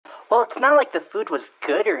Well, it's not like the food was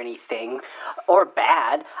good or anything, or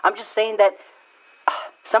bad. I'm just saying that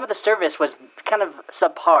some of the service was kind of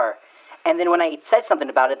subpar. And then when I said something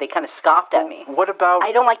about it, they kind of scoffed at me. What about...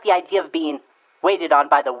 I don't like the idea of being waited on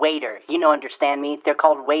by the waiter. You know, understand me? They're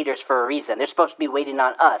called waiters for a reason. They're supposed to be waiting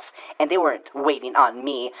on us, and they weren't waiting on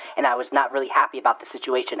me, and I was not really happy about the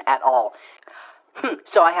situation at all.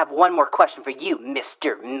 So I have one more question for you,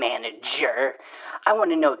 Mr. Manager. I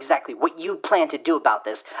want to know exactly what you plan to do about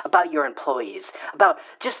this, about your employees, about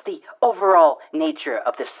just the overall nature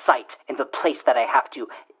of this site and the place that I have to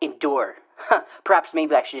endure. Perhaps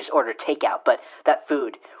maybe I should just order takeout, but that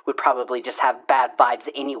food would probably just have bad vibes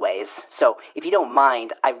anyways. So if you don't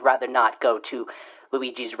mind, I'd rather not go to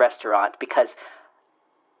Luigi's restaurant because,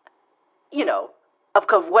 you know, of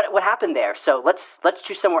course, what happened there. So let's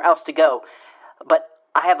choose somewhere else to go. But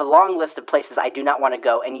I have a long list of places I do not want to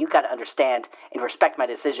go, and you got to understand and respect my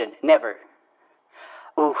decision. Never.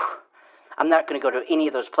 Ooh, I'm not going to go to any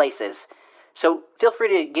of those places. So feel free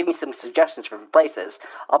to give me some suggestions for places.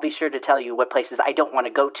 I'll be sure to tell you what places I don't want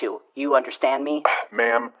to go to. You understand me?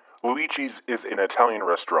 Ma'am, Luigi's is an Italian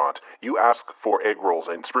restaurant. You ask for egg rolls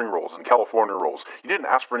and spring rolls and California rolls. You didn't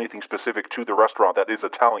ask for anything specific to the restaurant that is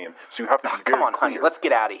Italian, so you have to be very Come on, clear. honey, let's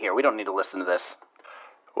get out of here. We don't need to listen to this.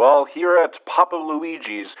 Well, here at Papa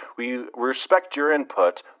Luigi's, we respect your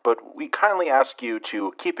input, but we kindly ask you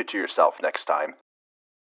to keep it to yourself next time.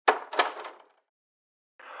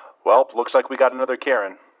 Well, looks like we got another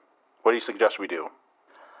Karen. What do you suggest we do?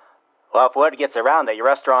 Well, if word gets around that your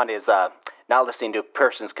restaurant is not listening to a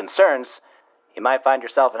person's concerns, you might find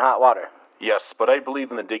yourself in hot water. Yes, but I believe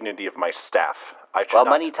in the dignity of my staff.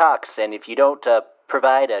 Money talks, and if you don't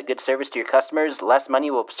provide a good service to your customers, less money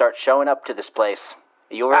will start showing up to this place.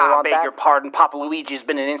 You really want that? Beg your pardon, Papa Luigi's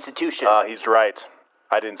been an institution. He's right.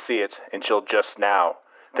 I didn't see it until just now.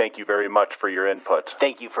 Thank you very much for your input.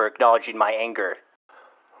 Thank you for acknowledging my anger.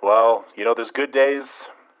 Well, you know, there's good days,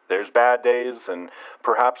 there's bad days, and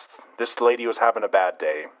perhaps this lady was having a bad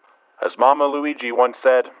day. As Mama Luigi once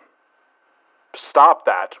said, "Stop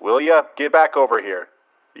that, will ya? Get back over here.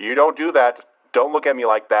 You don't do that. Don't look at me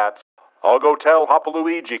like that. I'll go tell Papa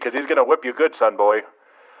Luigi, 'cause he's gonna whip you good, son boy."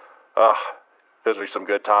 Those are some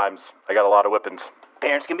good times. I got a lot of whippings.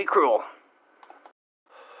 Parents can be cruel.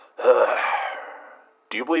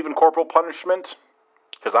 Do you believe in corporal punishment?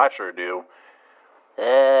 'Cause I sure do.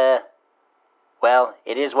 Well,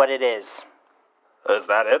 it is what it is. Is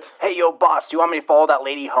that it? Hey, yo, boss, do you want me to follow that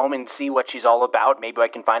lady home and see what she's all about? Maybe I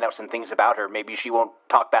can find out some things about her. Maybe she won't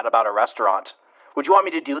talk bad about our restaurant. Would you want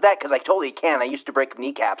me to do that? Because I totally can. I used to break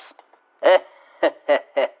kneecaps.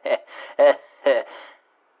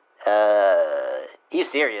 He's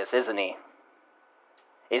serious, isn't he?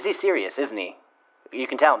 Is he serious, isn't he? You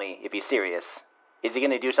can tell me if he's serious. Is he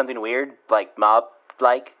going to do something weird? Like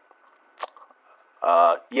mob-like?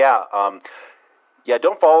 Yeah,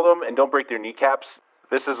 don't follow them and don't break their kneecaps.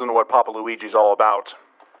 This isn't what Papa Luigi's all about.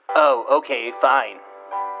 Oh, okay, fine.